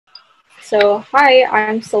So hi,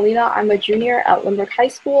 I'm Selena. I'm a junior at Limburg High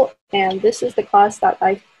School, and this is the class that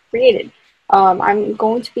I created. I'm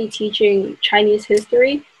going to be teaching Chinese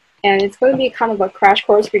history, and it's going to be kind of a crash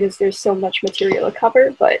course because there's so much material to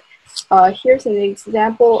cover, but here's an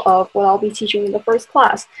example of what I'll be teaching in the first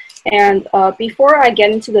class. And before I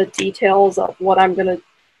get into the details of what I'm going to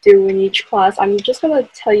do in each class, I'm just going to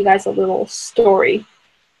tell you guys a little story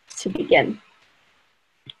to begin.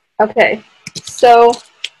 Okay, so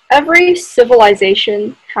every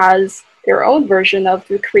civilization has their own version of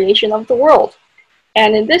the creation of the world.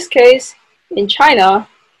 And in this case, in China,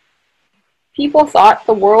 people thought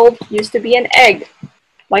the world used to be an egg,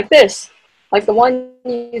 like this, like the one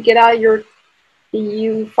you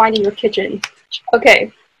find in your kitchen.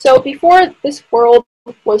 Okay, so before this world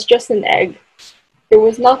was just an egg, there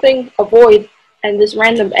was nothing, a void, and this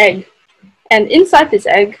random egg. And inside this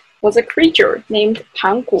egg was a creature named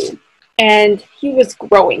Pangu, and he was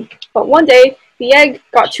growing. But one day, the egg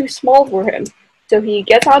got too small for him, so he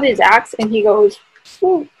gets out his axe and he goes,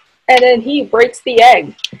 "Whoo," and then he breaks the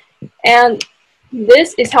egg. And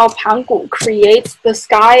this is how Pangu creates the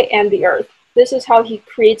sky and the earth. This is how he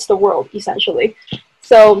creates the world, essentially.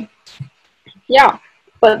 So, yeah.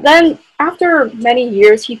 But then, after many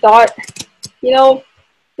years, he thought, you know,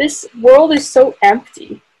 this world is so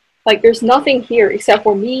empty. Like, there's nothing here except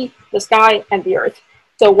for me, the sky, and the earth.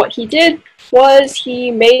 So what he did was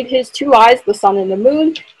he made his two eyes the sun and the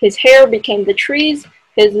moon, his hair became the trees,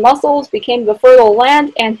 his muscles became the fertile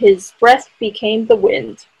land, and his breath became the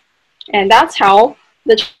wind. And that's how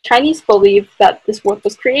the Chinese believe that this world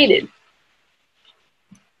was created.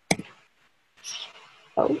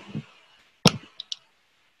 Oh.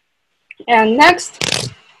 And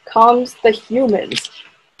next comes the humans.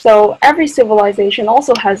 So every civilization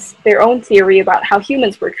also has their own theory about how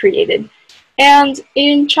humans were created. And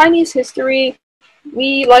in Chinese history,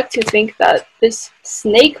 we like to think that this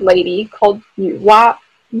snake lady called Yuwa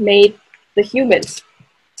made the humans.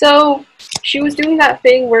 So she was doing that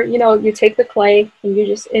thing where, you take the clay and you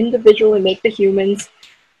just individually make the humans,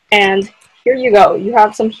 and here you go, you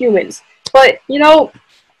have some humans. But,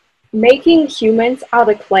 making humans out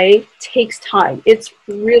of clay takes time. It's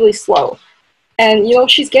really slow. And,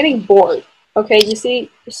 she's getting bored. Okay, you see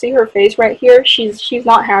her face right here? She's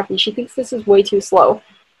not happy. She thinks this is way too slow.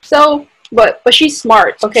 So, but she's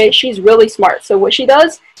smart, okay? She's really smart. So what she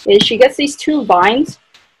does is she gets these two vines,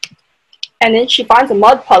 and then she finds a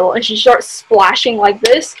mud puddle, and she starts splashing like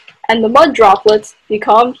this, and the mud droplets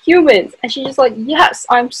become humans. And she's just like, yes,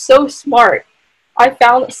 I'm so smart. I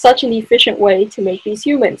found such an efficient way to make these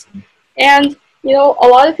humans. And, a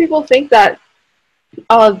lot of people think that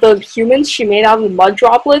the humans she made out of the mud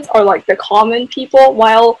droplets are like the common people,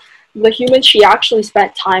 while the humans she actually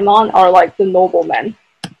spent time on are like the noblemen.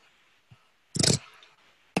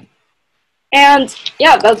 And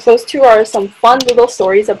yeah, those two are some fun little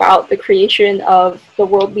stories about the creation of the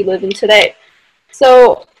world we live in today.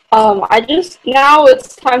 So now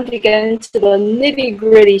it's time to get into the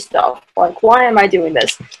nitty-gritty stuff. Like, why am I doing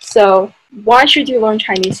this? So why should you learn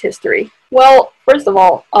Chinese history? Well, first of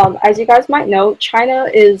all, as you guys might know, China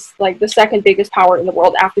is like the second biggest power in the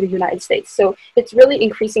world after the United States. So it's really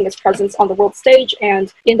increasing its presence on the world stage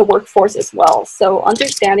and in the workforce as well. So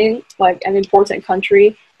understanding like an important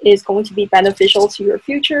country is going to be beneficial to your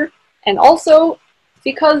future. And also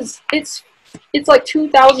because it's like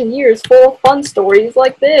 2,000 years full of fun stories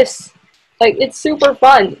like this. Like, it's super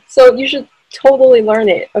fun. So you should totally learn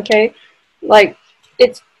it, okay? Like,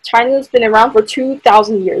 China's been around for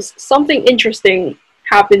 2,000 years. Something interesting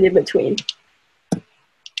happened in between.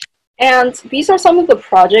 And these are some of the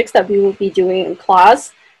projects that we will be doing in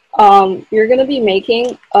class. You're going to be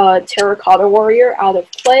making a terracotta warrior out of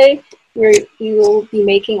clay. We will be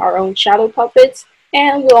making our own shadow puppets.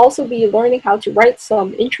 And we'll also be learning how to write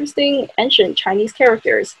some interesting ancient Chinese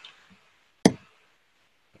characters.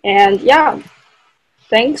 And yeah,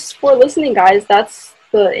 thanks for listening, guys. That's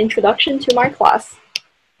the introduction to my class.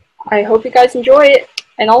 I hope you guys enjoy it.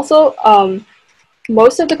 And also,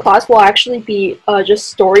 most of the class will actually be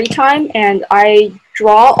just story time, and I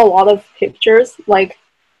draw a lot of pictures like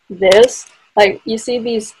this. Like, you see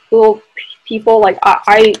these little people, like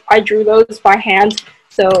I drew those by hand.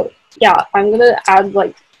 So yeah, I'm gonna add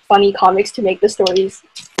like funny comics to make the stories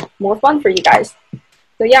more fun for you guys.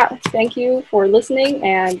 So yeah, thank you for listening,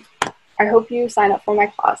 and I hope you sign up for my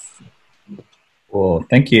class. Well,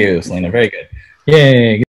 thank you, Selena. Very good. Yay.